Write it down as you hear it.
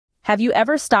Have you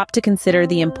ever stopped to consider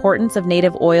the importance of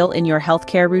native oil in your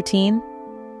healthcare routine?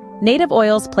 Native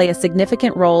oils play a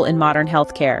significant role in modern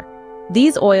healthcare.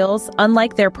 These oils,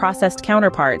 unlike their processed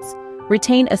counterparts,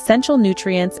 retain essential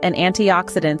nutrients and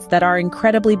antioxidants that are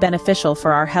incredibly beneficial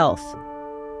for our health.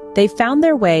 They've found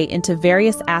their way into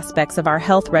various aspects of our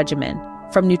health regimen,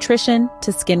 from nutrition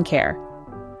to skincare.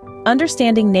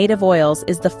 Understanding native oils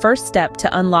is the first step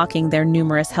to unlocking their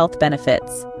numerous health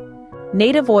benefits.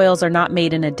 Native oils are not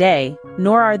made in a day,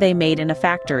 nor are they made in a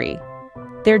factory.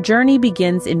 Their journey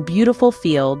begins in beautiful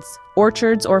fields,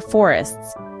 orchards, or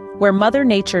forests, where Mother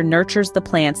Nature nurtures the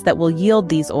plants that will yield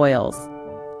these oils.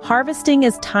 Harvesting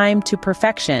is timed to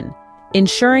perfection,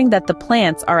 ensuring that the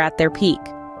plants are at their peak.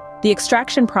 The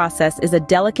extraction process is a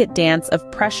delicate dance of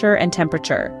pressure and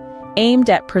temperature, aimed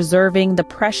at preserving the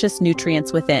precious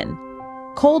nutrients within.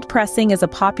 Cold pressing is a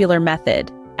popular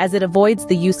method, as it avoids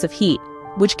the use of heat,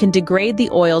 which can degrade the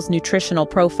oil's nutritional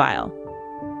profile.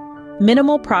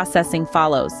 Minimal processing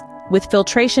follows, with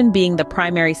filtration being the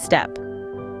primary step.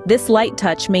 This light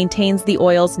touch maintains the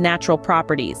oil's natural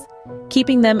properties,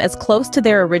 keeping them as close to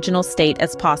their original state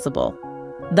as possible.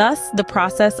 Thus, the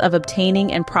process of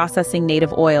obtaining and processing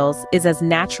native oils is as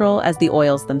natural as the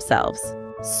oils themselves.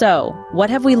 So, what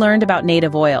have we learned about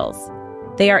native oils?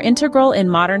 They are integral in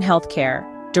modern healthcare,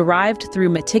 derived through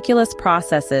meticulous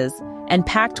processes and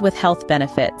packed with health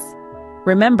benefits.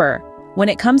 Remember, when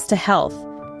it comes to health,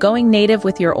 going native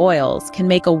with your oils can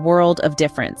make a world of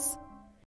difference.